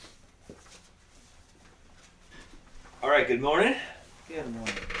right, good morning. Good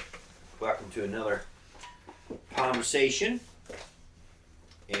morning. Welcome to another conversation.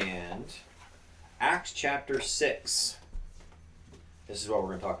 And Acts chapter 6. This is what we're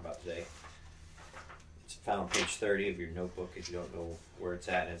going to talk about today. It's found on page 30 of your notebook if you don't know where it's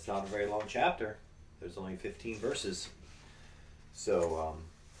at. And it's not a very long chapter. There's only 15 verses. So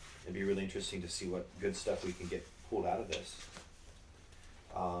it'd be really interesting to see what good stuff we can get pulled out of this.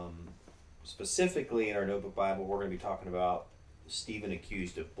 Specifically in our notebook Bible, we're going to be talking about Stephen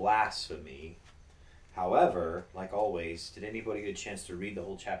accused of blasphemy. However, like always, did anybody get a chance to read the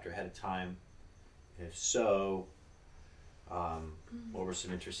whole chapter ahead of time? And if so, what were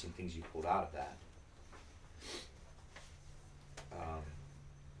some interesting things you pulled out of that?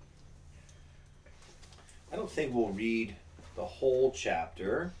 I don't think we'll read the whole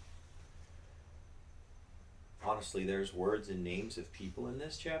chapter. Honestly, there's words and names of people in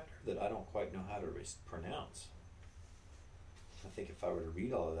this chapter that I don't quite know how to pronounce. I think if I were to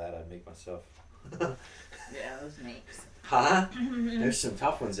read all of that, I'd make myself... Yeah, those names. Huh? There's some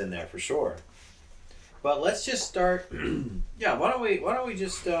tough ones in there for sure. But let's just start... Yeah, why don't we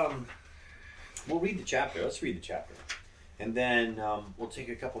just... We'll read the chapter. Let's read the chapter. And then we'll take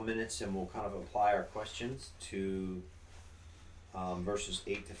a couple minutes and we'll kind of apply our questions to verses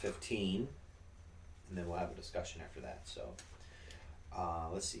 8 to 15. And then we'll have a discussion after that. So,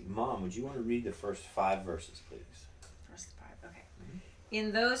 let's see. Mom, would you want to read the first 5 verses, please? First 5, okay. Mm-hmm.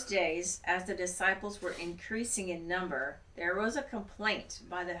 In those days, as the disciples were increasing in number, there arose a complaint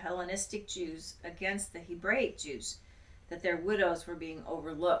by the Hellenistic Jews against the Hebraic Jews that their widows were being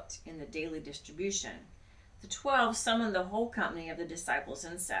overlooked in the daily distribution. The 12 summoned the whole company of the disciples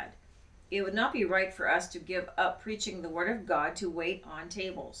and said, "It would not be right for us to give up preaching the word of God to wait on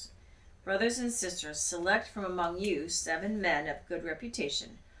tables. Brothers and sisters, select from among you 7 men of good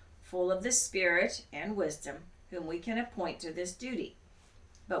reputation, full of the Spirit and wisdom, whom we can appoint to this duty.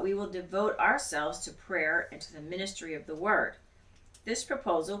 But we will devote ourselves to prayer and to the ministry of the word." This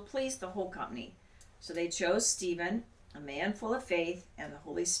proposal pleased the whole company. So they chose Stephen, a man full of faith and the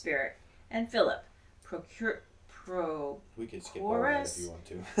Holy Spirit, and Philip, We could skip over that if you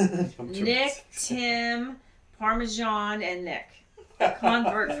want to. Nick, Tim, Parmesan, and Nick, a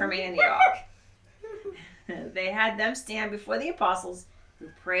convert from Antioch. They had them stand before the apostles, who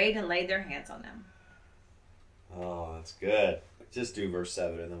prayed and laid their hands on them. Oh, that's good. Just do verse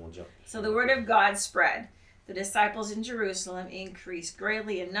 7 and then we'll jump. So the word of God spread. The disciples in Jerusalem increased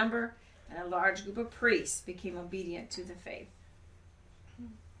greatly in number, and a large group of priests became obedient to the faith.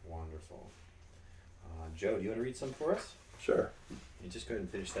 Wonderful. Joe, do you want to read some for us? Sure. You just go ahead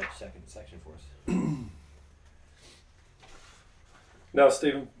and finish that second section for us. Now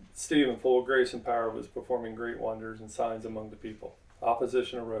Stephen, full of grace and power, was performing great wonders and signs among the people.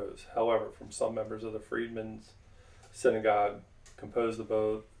 Opposition arose, however, from some members of the freedmen's synagogue, composed of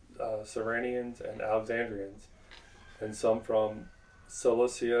both Cyrenians and Alexandrians, and some from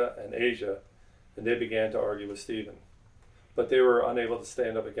Cilicia and Asia, and they began to argue with Stephen. But they were unable to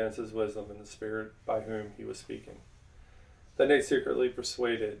stand up against his wisdom and the spirit by whom he was speaking. Then they secretly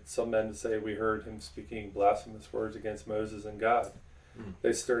persuaded some men to say, "We heard him speaking blasphemous words against Moses and God."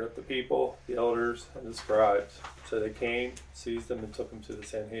 They stirred up the people, the elders, and the scribes. So they came, seized them, and took them to the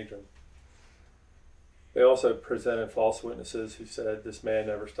Sanhedrin. They also presented false witnesses who said, "This man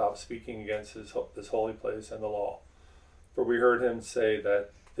never stopped speaking against this holy place and the law. For we heard him say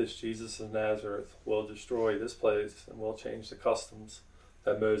that this Jesus of Nazareth will destroy this place and will change the customs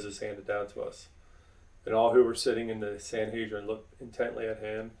that Moses handed down to us." And all who were sitting in the Sanhedrin looked intently at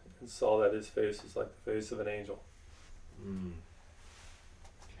him and saw that his face was like the face of an angel.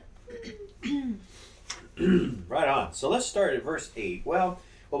 Right on. So let's start at verse 8. Well,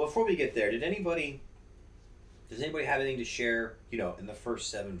 before we get there, does anybody have anything to share, in the first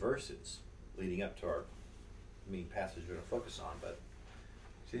 7 verses leading up to our main passage we're going to focus on? But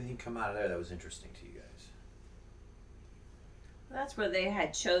did anything come out of there that was interesting to you guys? That's where they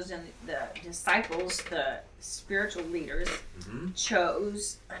had chosen the disciples, the spiritual leaders,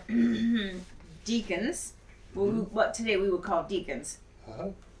 chose deacons, what today we would call deacons,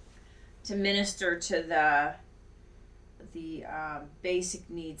 to minister to the basic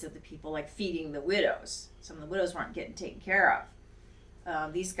needs of the people, like feeding the widows. Some of the widows weren't getting taken care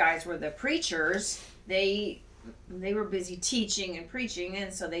of. These guys were the preachers. They were busy teaching and preaching,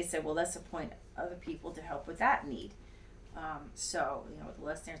 and so they said, well, let's appoint other people to help with that need. So, the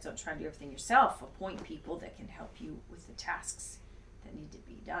listeners, don't try to do everything yourself. Appoint people that can help you with the tasks that need to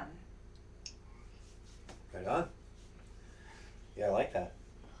be done. Right on. Yeah, I like that.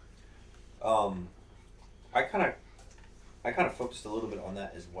 I kind of focused a little bit on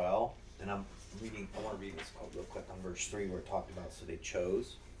that as well. and I want to read this quote real quick on verse 3 where it talked about, so they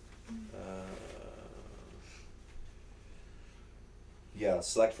chose.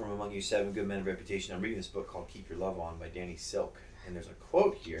 Select from among you 7 good men of reputation. I'm reading this book called Keep Your Love On by Danny Silk. And there's a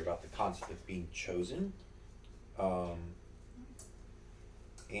quote here about the concept of being chosen. And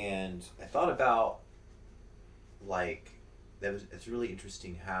I thought about, it's really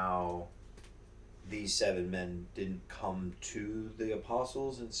interesting how these 7 men didn't come to the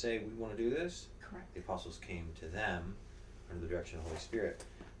apostles and say, we want to do this. Correct. The apostles came to them under the direction of the Holy Spirit.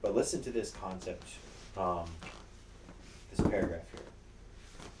 But listen to this concept, this paragraph here.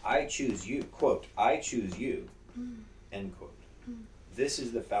 I choose you, quote, I choose you, end quote. This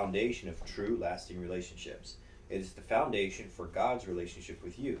is the foundation of true, lasting relationships. It is the foundation for God's relationship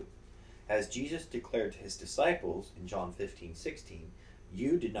with you. As Jesus declared to his disciples in John 15:16,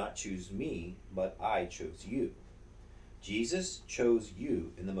 you did not choose me, but I chose you. Jesus chose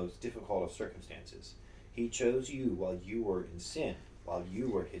you in the most difficult of circumstances. He chose you while you were in sin, while you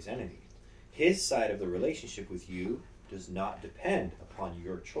were his enemy. His side of the relationship with you does not depend upon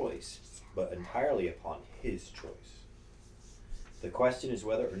your choice, but entirely upon his choice. The question is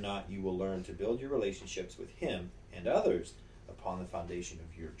whether or not you will learn to build your relationships with him and others upon the foundation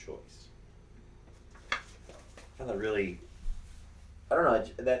of your choice. I found that really, I don't know,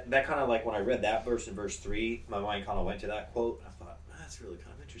 that kind of like when I read that verse in verse 3, my mind kind of went to that quote, and I thought, that's really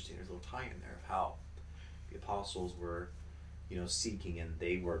kind of interesting. There's a little tie in there of how the apostles were, seeking, and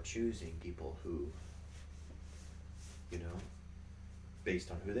they were choosing people who,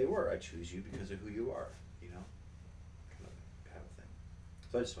 based on who they were. I choose you because of who you are, kind of thing.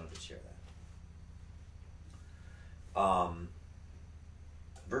 So I just wanted to share that.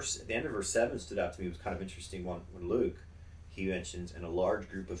 At the end of verse 7 stood out to me. It was kind of interesting when Luke, he mentions, and a large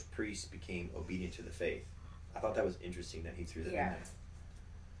group of priests became obedient to the faith. I thought that was interesting that he threw that in there.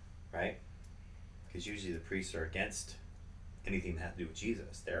 Right? Because usually the priests are against anything that has to do with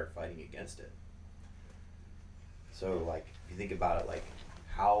Jesus. They're fighting against it. So, if you think about it,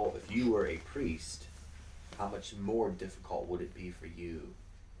 how, if you were a priest, how much more difficult would it be for you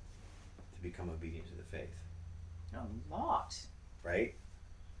to become obedient to the faith? A lot. Right?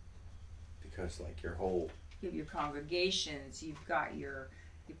 Because, your whole... You have your congregations, you've got your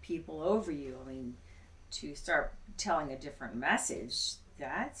people over you. I mean, to start telling a different message,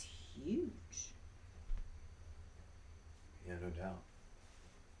 that's huge. Yeah, no doubt.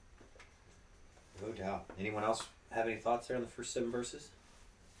 No doubt. Anyone else have any thoughts there on the first 7 verses?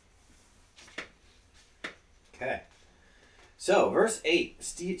 Okay. So, verse 8.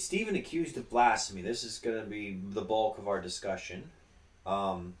 Stephen accused of blasphemy. This is going to be the bulk of our discussion.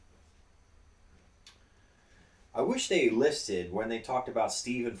 I wish they listed, when they talked about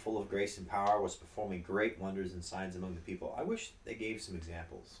Stephen, full of grace and power, was performing great wonders and signs among the people. I wish they gave some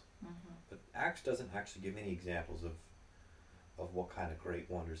examples. Mm-hmm. But Acts doesn't actually give any examples of what kind of great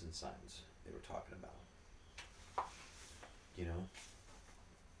wonders and signs they were talking about.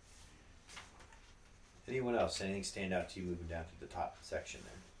 Anyone else? Anything stand out to you moving down to the top section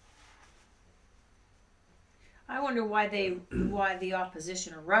there? I wonder why the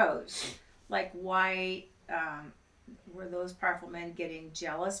opposition arose. Why were those powerful men getting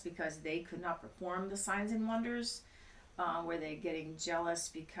jealous because they could not perform the signs and wonders? Were they getting jealous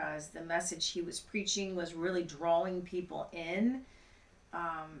because the message he was preaching was really drawing people in?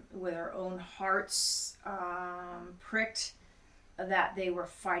 With their own hearts pricked, that they were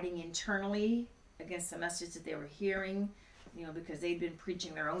fighting internally against the message that they were hearing, because they'd been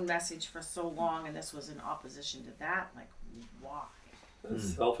preaching their own message for so long, and this was in opposition to that. Why?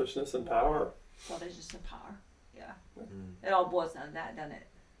 Selfishness and power. Well, there's just the power. Yeah. Mm. It all boils down to that, doesn't it?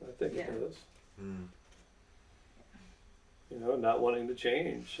 I think it does. Not wanting to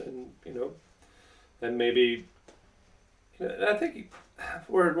change, and and maybe, I think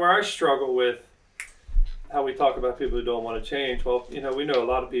where I struggle with how we talk about people who don't want to change. Well, we know a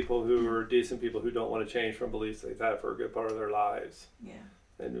lot of people who are decent people who don't want to change from beliefs they've had for a good part of their lives. Yeah.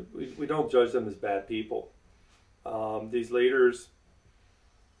 And we don't judge them as bad people. These leaders,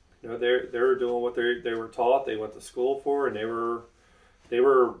 they're doing what they were taught. They went to school for, and they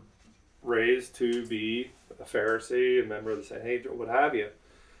were raised to be a Pharisee, a member of the Sanhedrin, what have you.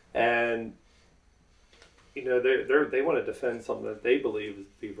 And they want to defend something that they believe is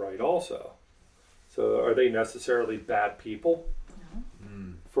to be right also. So are they necessarily bad people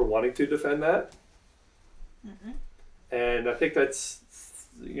for wanting to defend that? Mm-hmm. And I think that's,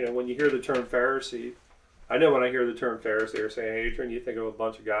 when you hear the term Pharisee, I know when I hear the term Pharisee or Sanhedrin, you think of a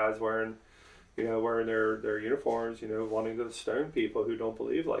bunch of guys wearing their uniforms, wanting to stone people who don't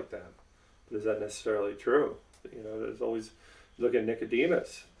believe like them. But is that necessarily true? There's always, look at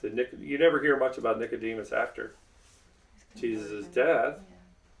Nicodemus. You never hear much about Nicodemus after Jesus' death,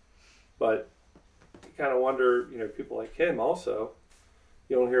 but you kind of wonder, people like him also.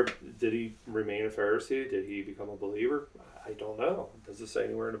 You don't hear, did he remain a Pharisee? Did he become a believer? I don't know. Does it say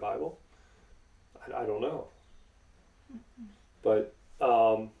anywhere in the Bible? I don't know. But,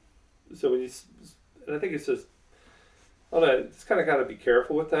 so when and I think it's just, I don't know, it's kind of got to be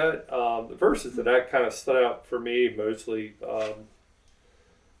careful with that. The verses that kind of stood out for me mostly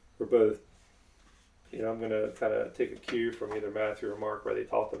were both, I'm going to kind of take a cue from either Matthew or Mark, where they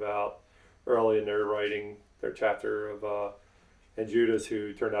talked about early in their writing, their chapter of, and Judas,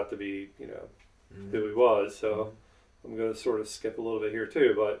 who turned out to be, who he was. So I'm going to sort of skip a little bit here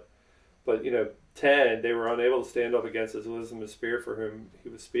too. But 10, they were unable to stand up against his wisdom and spirit for whom he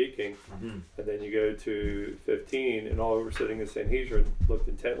was speaking. Mm-hmm. And then you go to 15, and all who were sitting in Sanhedrin looked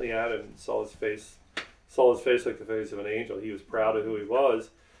intently at him and saw his face like the face of an angel. He was proud of who he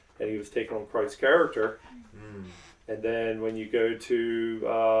was, and he was taking on Christ's character. Mm. And then when you go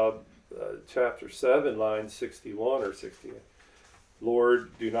to chapter 7, line 61 or 60,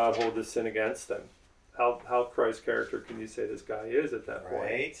 Lord, do not hold this sin against them. How Christ's character can you say this guy is at that point?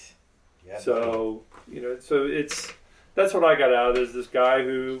 Right. Yeah. So, so that's what I got out of it, is this guy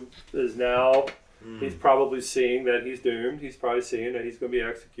who is now, he's probably seeing that he's doomed. He's probably seeing that he's going to be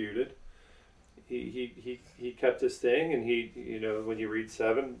executed. He kept his thing, and he, when you read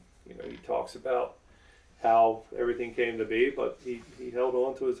 7, he talks about how everything came to be, but he held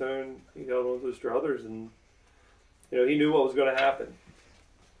on to his druthers, and, he knew what was going to happen.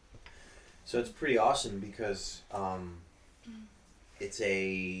 So it's pretty awesome because it's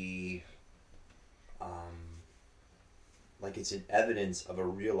a it's an evidence of a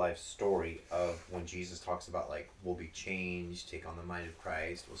real life story of when Jesus talks about we'll be changed, take on the mind of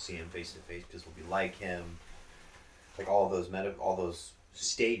Christ, we'll see him face to face because we'll be like him. All those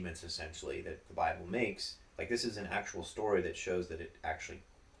statements essentially that the Bible makes. This is an actual story that shows that it actually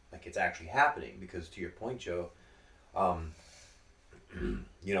it's actually happening, because to your point, Joe, I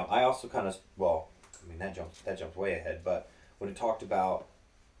also kind of, that jumps way ahead, but when it talked about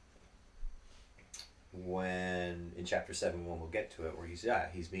when in chapter 7, when we'll get to it, where he's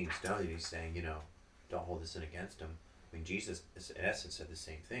being stoned and he's saying, don't hold this sin against him. I mean, Jesus in essence said the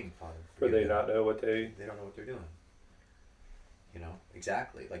same thing. Father, for they not know what they don't know what they're doing.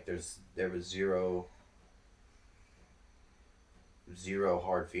 Exactly. There was zero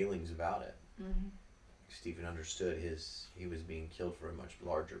hard feelings about it. Mm-hmm. Stephen understood he was being killed for a much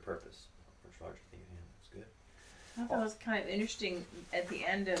larger purpose, much larger thing at hand. It's good. I thought that was kind of interesting at the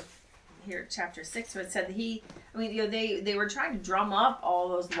end of here, chapter 6, where it said that they were trying to drum up all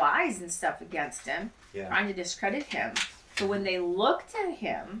those lies and stuff against him, trying to discredit him. But when they looked at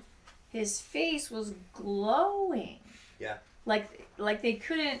him, his face was glowing. Yeah. They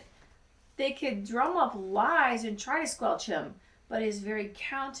could drum up lies and try to squelch him, but his very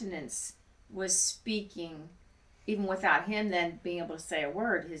countenance was speaking, even without him then being able to say a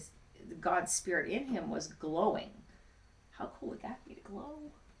word. God's spirit in him was glowing. How cool would that be, to glow?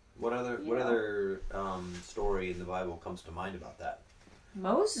 What other story in the Bible comes to mind about that?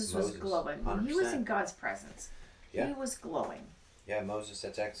 Moses was glowing. 100%. He was in God's presence. Yeah. He was glowing. Yeah, Moses,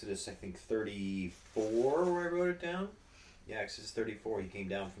 that's Exodus, I think, 34, where I wrote it down. Yeah, Exodus 34, he came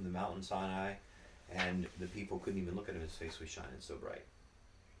down from the mountain Sinai, and the people couldn't even look at him. His face was shining so bright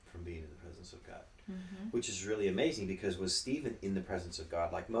from being in the presence of God. Mm-hmm. Which is really amazing, because was Stephen in the presence of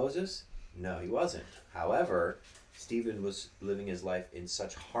God like Moses? No, he wasn't. However, Stephen was living his life in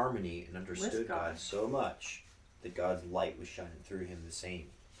such harmony and understood God so much that God's light was shining through him the same.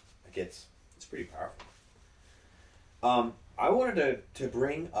 It's pretty powerful. I wanted to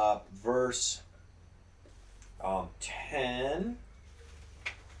bring up verse 10.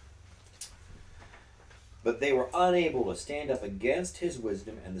 But they were unable to stand up against his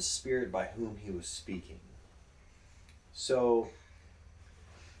wisdom and the spirit by whom he was speaking. So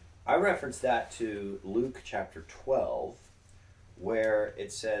I reference that to Luke chapter 12, where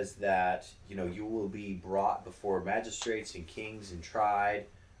it says that, you will be brought before magistrates and kings and tried,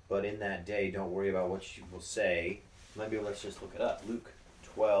 but in that day, don't worry about what you will say. Maybe let's just look it up. Luke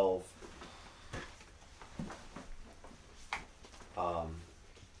 12.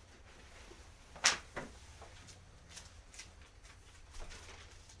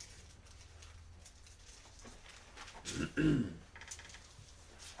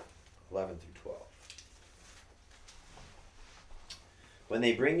 11 through 12. When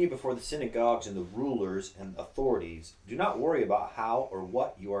they bring you before the synagogues and the rulers and authorities, do not worry about how or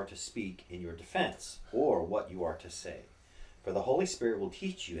what you are to speak in your defense, or what you are to say. For the Holy Spirit will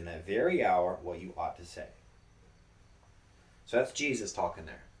teach you in that very hour what you ought to say. So that's Jesus talking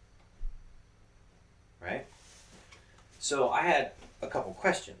there. right? So I had a couple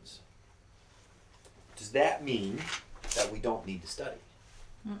questions. Does that mean that we don't need to study?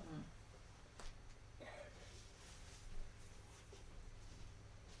 Mm-mm.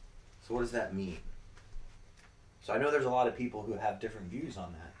 So what does that mean? So I know there's a lot of people who have different views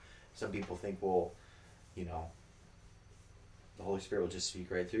on that. Some people think, well, you know, the Holy Spirit will just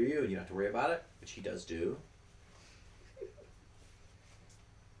speak right through you and you don't have to worry about it, which he does do.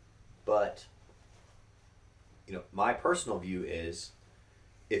 But, you know, my personal view is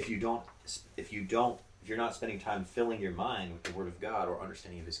if you're not spending time filling your mind with the Word of God or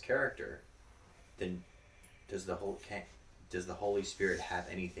understanding of his character, then does the Holy Spirit have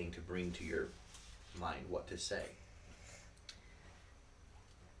anything to bring to your mind what to say?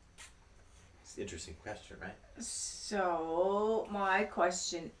 It's an interesting question, right? So my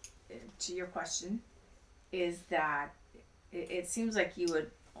question to your question is that it seems like you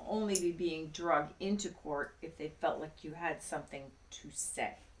would only be being drugged into court if they felt like you had something to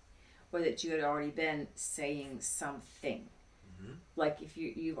say, or that you had already been saying something. Mm-hmm. Like if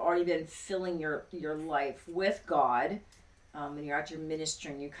you've already been filling your life with God, and you're out your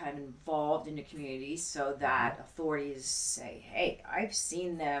ministry and you're kind of involved in the community, so that authorities say, hey, I've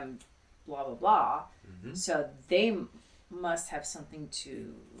seen them blah blah blah, so they must have something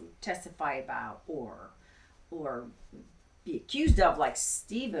to testify about or be accused of, like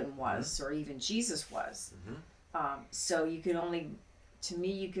Stephen was, or even Jesus was. So you could only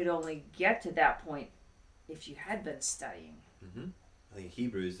get to that point if you had been studying. I think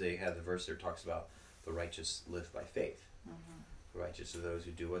Hebrews, they have the verse there talks about the righteous live by faith. The righteous are those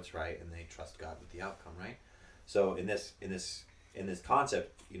who do what's right and they trust God with the outcome, right? So in this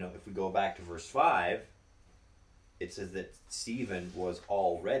concept, you know, if we go back to verse 5, it says that Stephen was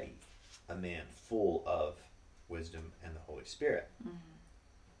already a man full of wisdom and the Holy Spirit.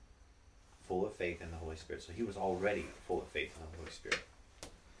 Full of faith in the Holy Spirit. So he was already full of faith in the Holy Spirit.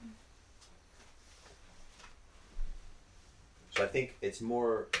 So I think it's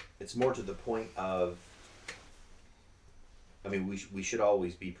more to the point of, I mean, we should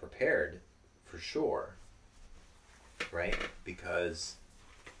always be prepared for sure, right? Because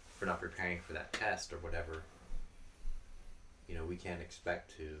if we're not preparing for that test or whatever, you know, we can't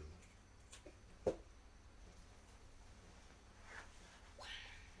expect to.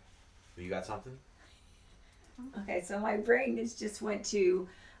 You got something? Okay, so my brain just went to,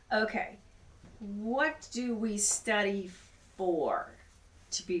 okay, what do we study for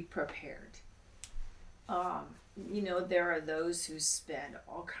to be prepared? You know, there are those who spend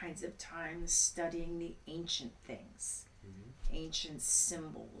all kinds of time studying the ancient things, ancient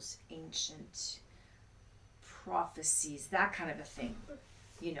symbols, ancient prophecies, that kind of a thing,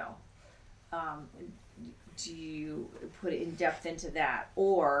 you know. Do you put in depth into that?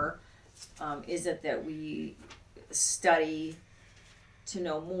 Or is it that we study to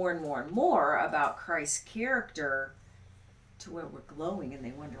know more and more and more about Christ's character to where we're glowing and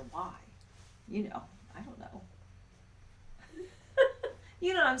they wonder why? You know, I don't know.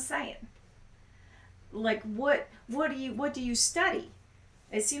 You know what I'm saying? Like, what do you study?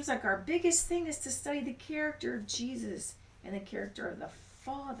 It seems like our biggest thing is to study the character of Jesus and the character of the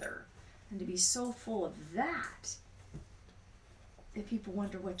Father, and to be so full of that people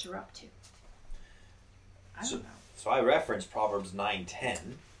wonder what you're up to. I don't know. So I referenced Proverbs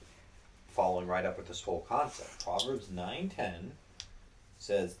 9:10, following right up with this whole concept. Proverbs 9:10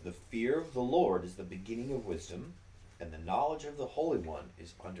 says, "The fear of the Lord is the beginning of wisdom, and the knowledge of the Holy One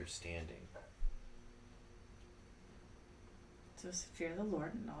is understanding." So it's the fear of the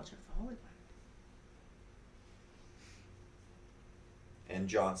Lord and knowledge of the Holy One. And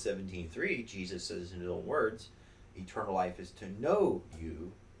John 17:3, Jesus says in his own words, "Eternal life is to know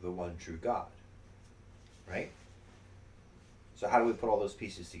you, the one true God." Right? So how do we put all those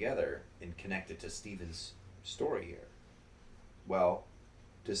pieces together and connect it to Stephen's story here? Well,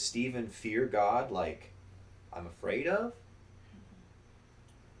 does Stephen fear God like I'm afraid of?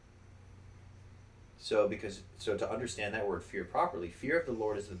 So to understand that word fear properly, fear of the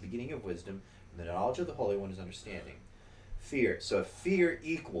Lord is the beginning of wisdom, and the knowledge of the Holy One is understanding. Fear. So if fear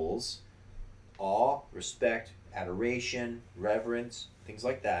equals awe, respect, adoration, reverence, things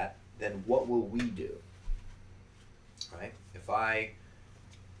like that, then what will we do? Right? If I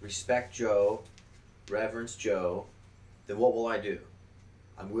respect Joe, reverence Joe, then what will I do?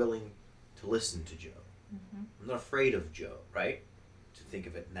 I'm willing to listen to Joe. I'm not afraid of Joe, right? To think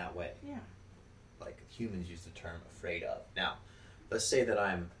of it in that way. Yeah. Like humans use the term afraid of. Now, let's say that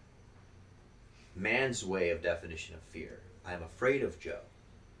I'm man's way of definition of fear. I'm afraid of Joe.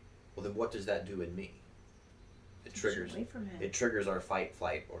 Well, then what does that do in me? It triggers our fight,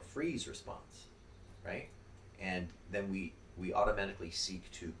 flight, or freeze response. right? And then we automatically seek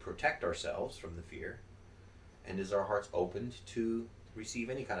to protect ourselves from the fear. And is our hearts opened to receive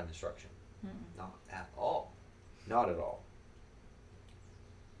any kind of instruction? Mm-mm. Not at all. Not at all.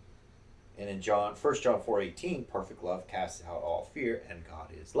 And in 1 John 4:18, perfect love casts out all fear, and God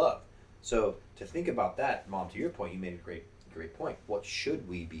is love. So to think about that, Mom, to your point, you made a great point. What should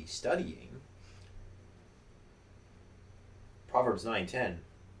we be studying? Proverbs 9:10,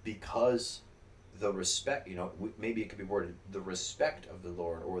 because the respect, maybe it could be worded, the respect of the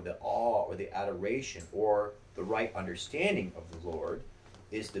Lord, or the awe, or the adoration, or the right understanding of the Lord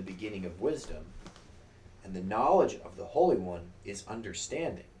is the beginning of wisdom, and the knowledge of the Holy One is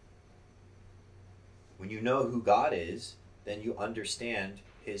understanding. When you know who God is, then you understand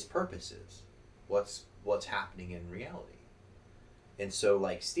his purposes, what's happening in reality. And so,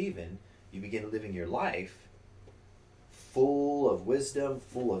 like Stephen, you begin living your life full of wisdom,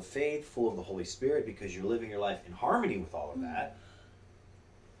 full of faith, full of the Holy Spirit, because you're living your life in harmony with all of that.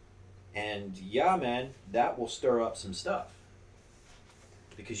 And yeah, man, that will stir up some stuff,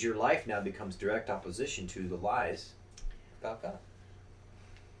 because your life now becomes direct opposition to the lies about God.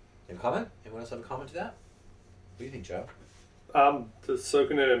 Any comment? Anyone else have a comment to that? What do you think, Joe? Just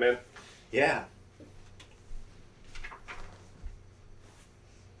soaking it in, man. Yeah.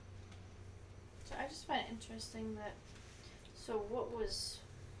 So I just find it interesting that, so what was,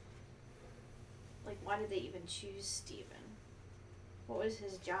 like, why did they even choose Stephen? What was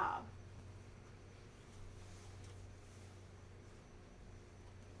his job?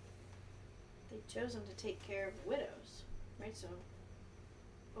 They chose him to take care of widows, right? So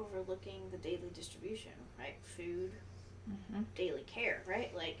overlooking the daily distribution, right? Food, daily care,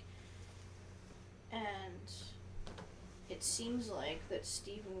 right? Like, and it seems like that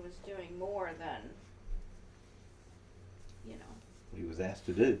Stephen was doing more than, What he was asked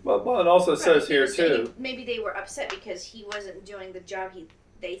to do. Well, it also says he here was saying too. maybe they were upset because he wasn't doing the job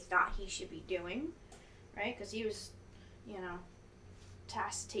they thought he should be doing, right? Because he was,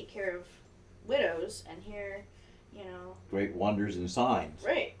 tasked to take care of widows, and here, Great wonders and signs.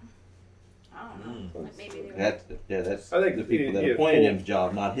 right. I don't know. Like maybe they were. That's I think the people that he appointed had him's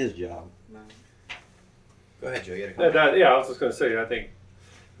job, not his job. Go ahead, Joe. You had a comment? I was just going to say, I think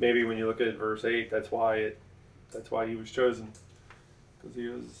maybe when you look at verse 8, that's why he was chosen, because he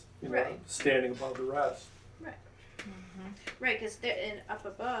was Right. standing above the rest. Right, because they're up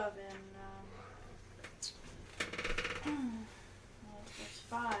above in verse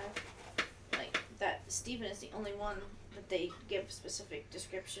 5, like that Stephen is the only one that they give specific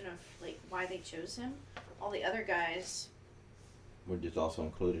description of like why they chose him. All the other guys, We're just also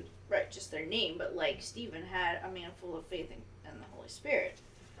included. right, just their name, but like Stephen had a man full of faith in the Holy Spirit,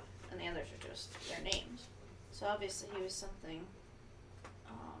 and the others are just their names. So obviously he was something,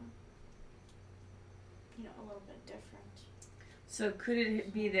 a little bit different. So could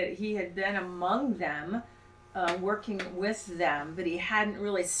it be that he had been among them, working with them, but he hadn't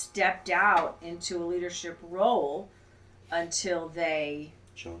really stepped out into a leadership role until they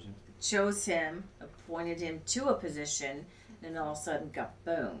chose him, appointed him to a position, and all of a sudden,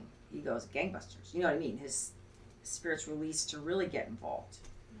 boom, he goes gangbusters. You know what I mean? His spirit's released to really get involved.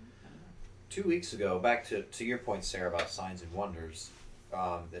 2 weeks ago, back to your point, Sarah, about signs and wonders,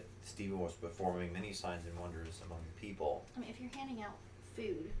 that Stephen was performing many signs and wonders among the people. I mean, if you're handing out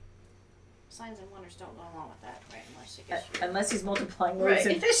food, signs and wonders don't go along with that, right? Unless he's multiplying loaves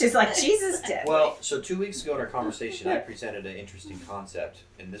Right. and fishes like Jesus did. Well, so 2 weeks ago in our conversation, I presented an interesting concept,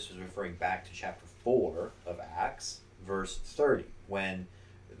 and this was referring back to chapter 4 of Acts, verse 30, when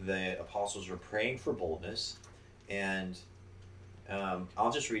the apostles were praying for boldness, and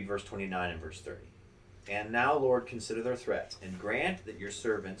I'll just read verse 29 and verse 30. And now, Lord, consider their threat, and grant that your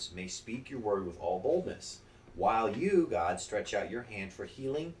servants may speak your word with all boldness, while you, God, stretch out your hand for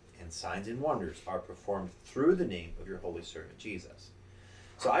healing, and signs and wonders are performed through the name of your holy servant Jesus.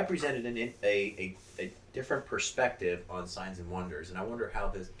 So I presented a different perspective on signs and wonders, and I wonder how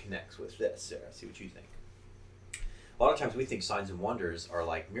this connects with this, Sarah. See what you think. A lot of times we think signs and wonders are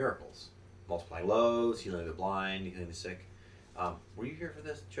like miracles. Multiplying loaves, healing the blind, healing the sick. Were you here for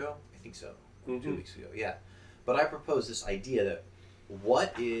this, Joe? I think so. 2 weeks ago, yeah. But I proposed this idea that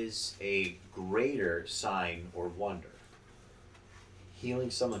what is a greater sign or wonder?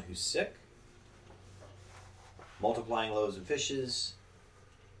 Healing someone who's sick, multiplying loaves and fishes,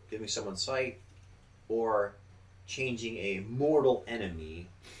 giving someone sight, or changing a mortal enemy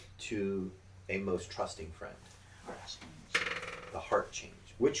to a most trusting friend? The heart change.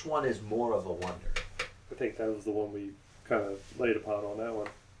 Which one is more of a wonder? I think that was the one we kind of laid upon on that one.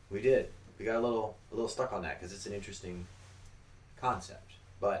 We did. We got a little stuck on that because it's an interesting concept.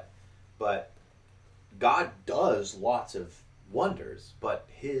 But God does lots of wonders, but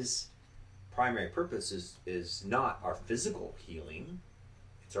his primary purpose is not our physical healing,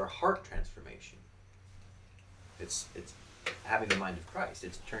 it's our heart transformation. It's having the mind of Christ.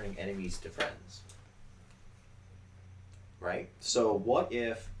 It's turning enemies to friends. Right? So what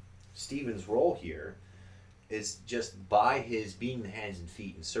if Stephen's role here is just by his being the hands and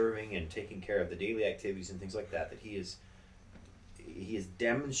feet and serving and taking care of the daily activities and things like that, that he is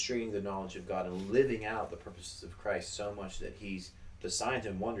demonstrating the knowledge of God and living out the purposes of Christ so much that the signs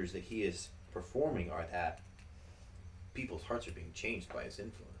and wonders that he is performing are that people's hearts are being changed by his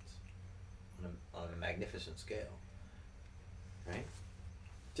influence on a magnificent scale. Right?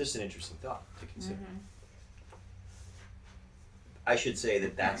 Just an interesting thought to consider. Mm-hmm. I should say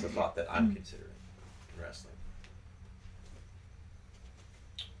that that's a thought that I'm considering in wrestling.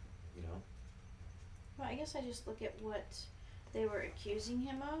 You know? Well, I guess I just look at what they were accusing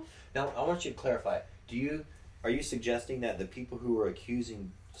him of. Now, I want you to clarify. Are you suggesting that the people who were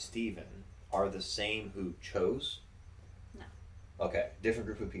accusing Stephen are the same who chose? No. Okay, different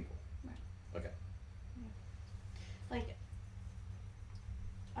group of people. Right. Okay. Yeah. Like,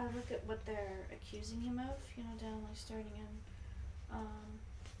 I look at what they're accusing him of, down like starting in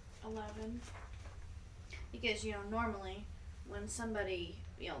 11. Because, normally when somebody,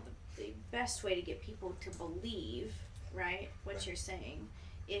 the best way to get people to believe, right, what you're saying,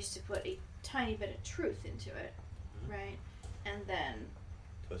 is to put a tiny bit of truth into it, mm-hmm. right, and then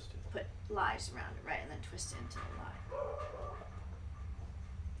twist it. Put lies around it, right, and then twist it into a lie.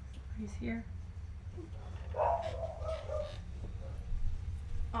 He's here.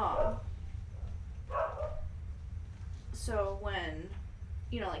 So when,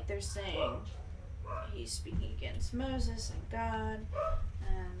 like they're saying he's speaking against Moses and God,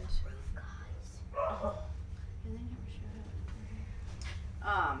 and they never showed up.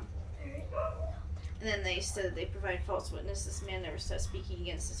 And then they said that they provide false witness. This man never stopped speaking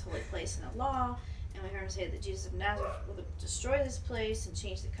against this holy place and the law. And we heard him say that Jesus of Nazareth will destroy this place and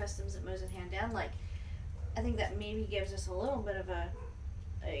change the customs that Moses handed down. Like, I think that maybe gives us a little bit of a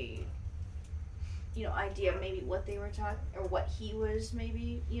idea of maybe what they were talking, or what he was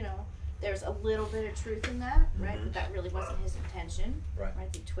maybe, there's a little bit of truth in that, right? Mm-hmm. But that really wasn't his intention, right?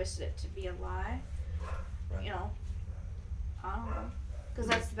 They twisted it to be a lie, right. I don't know. Because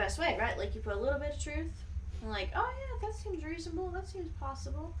that's the best way, right? Like, you put a little bit of truth, and like, oh yeah, that seems reasonable, that seems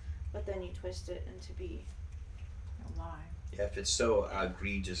possible, but then you twist it into be a lie. Yeah, if it's so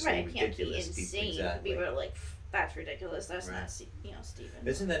egregiously ridiculous, people are like, that's ridiculous. That's not, Stephen.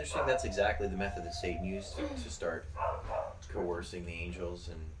 Isn't that interesting? That's exactly the method that Satan used to start coercing the angels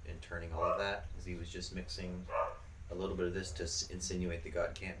and turning all of that. Because he was just mixing a little bit of this to insinuate that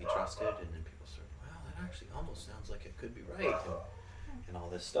God can't be trusted, and then people start, well, that actually almost sounds like it could be right, and all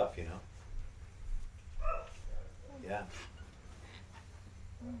this stuff, Yeah.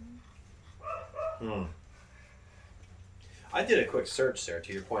 I did a quick search, Sarah,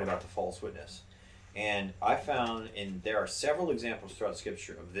 to your point about the false witness. And I found, there are several examples throughout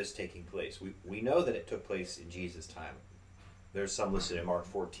Scripture of this taking place. We know that it took place in Jesus' time. There's some listed in Mark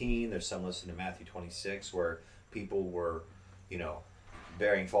 14. There's some listed in Matthew 26 where people were,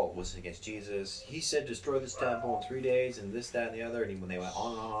 bearing false witness against Jesus. He said, destroy this temple in 3 days, and this, that, and the other. And when they went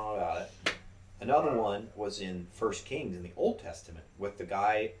on and on about it. Another one was in 1 Kings in the Old Testament with a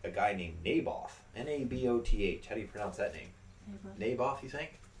guy named Naboth. Naboth. How do you pronounce that name? Naboth, you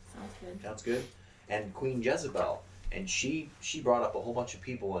think? Sounds good. Sounds good. And Queen Jezebel. And she brought up a whole bunch of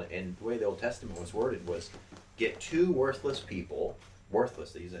people, and the way the Old Testament was worded was, get two worthless people,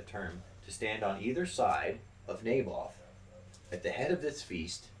 worthless, they use that term, to stand on either side of Naboth at the head of this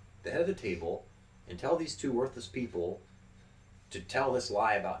feast, the head of the table, and tell these two worthless people to tell this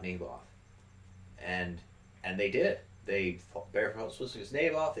lie about Naboth. And they did. They bare false witness against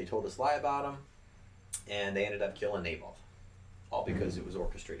Naboth, they told this lie about him, and they ended up killing Naboth. All because it was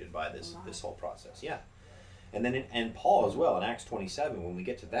orchestrated by this whole process. Yeah. And then and Paul as well in Acts 27, when we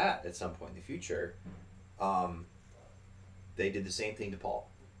get to that at some point in the future, they did the same thing to Paul.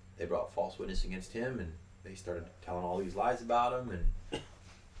 They brought false witness against him, and they started telling all these lies about him, and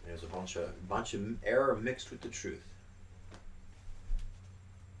there's a bunch of error mixed with the truth.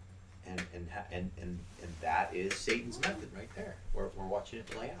 And that is Satan's method right there. We're watching it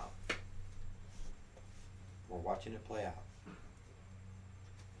play out. We're watching it play out.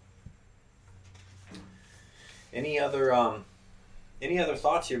 Any other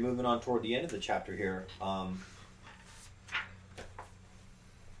thoughts here? Moving on toward the end of the chapter here.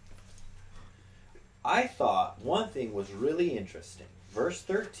 I thought one thing was really interesting. Verse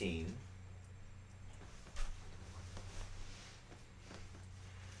 13.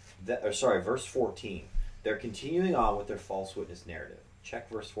 verse 14. They're continuing on with their false witness narrative. Check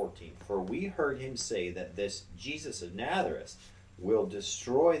verse 14. For we heard him say that this Jesus of Nazareth will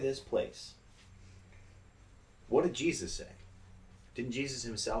destroy this place. What did Jesus say? Didn't Jesus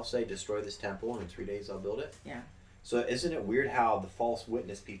himself say, destroy this temple and in 3 days I'll build it? Yeah. So isn't it weird how the false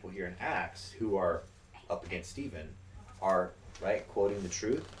witness people here in Acts, who are up against Stephen, are, right, quoting the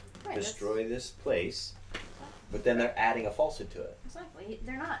truth, Right, destroy this place, but then they're adding a falsehood to it. Exactly.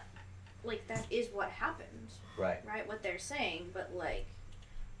 They're not, like, that is what happened. Right. Right, what they're saying, but, like,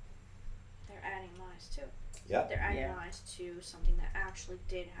 they're adding lies to it. Yeah. They're adding lies to something that actually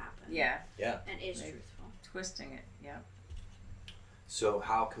did happen. Yeah. Yeah. And is truthful. Twisting it, yeah. So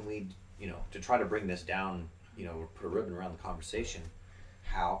how can we, to try to bring this down, put a ribbon around the conversation,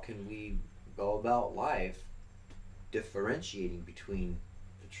 how can we go about life differentiating between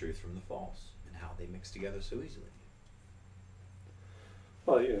the truth from the false and how they mix together so easily?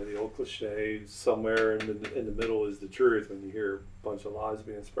 Well, the old cliche, somewhere in the middle is the truth. When you hear a bunch of lies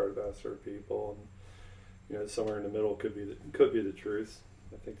being spread about certain people, and somewhere in the middle could be the truth.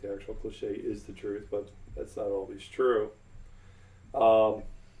 I think the actual cliche is the truth, but that's not always true. But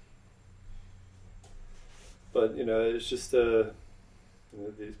it's just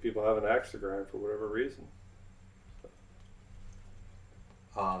these people have an axe to grind for whatever reason.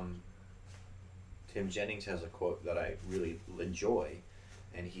 Tim Jennings has a quote that I really enjoy,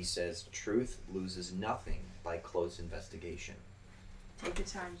 and he says, "Truth loses nothing by close investigation." Take the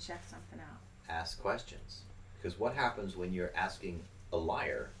time to check something out. Ask questions, because what happens when you're asking a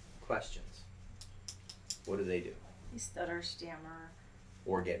liar questions? What do? You stutter, stammer.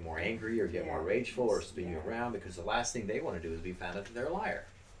 Or get more angry, or get more rageful, or spin you around, because the last thing they want to do is be found out that they're a liar.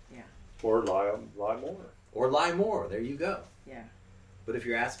 Yeah. Or lie more. Or lie more. There you go. Yeah. But if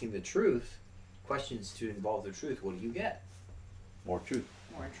you're asking the truth, questions to involve the truth, what do you get? More truth.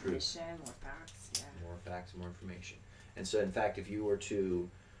 More information, more facts, yeah. More facts, more information. And so, in fact, if you were to...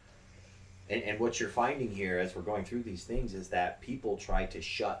 And what you're finding here as we're going through these things is that people try to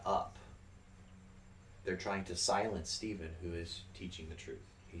shut up. They're trying to silence Stephen, who is teaching the truth.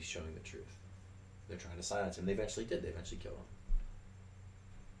 He's showing the truth. They're trying to silence him. They eventually did. They eventually killed him.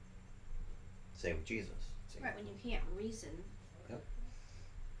 Same with Jesus. Right, when you can't reason, Yep.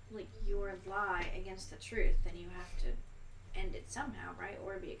 like, your lie against the truth, then you have to end it somehow, right?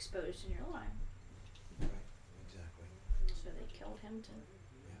 Or be exposed in your lie. Right. Exactly. So they killed him to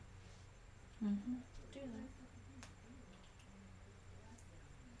Mm-hmm. do that.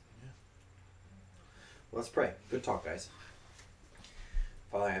 Well, let's pray. Good talk, guys.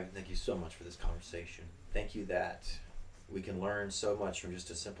 Father, I thank you so much for this conversation. Thank you that we can learn so much from just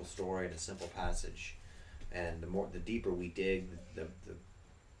a simple story and a simple passage. And the deeper we dig, the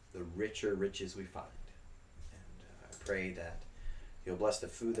richer riches we find. And I pray that you'll bless the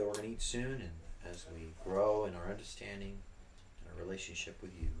food that we're going to eat soon, and as we grow in our understanding and our relationship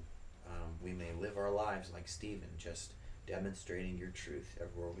with you, we may live our lives like Stephen, just demonstrating your truth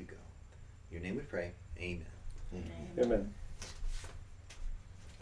everywhere we go. In your name we pray. Amen. Amen.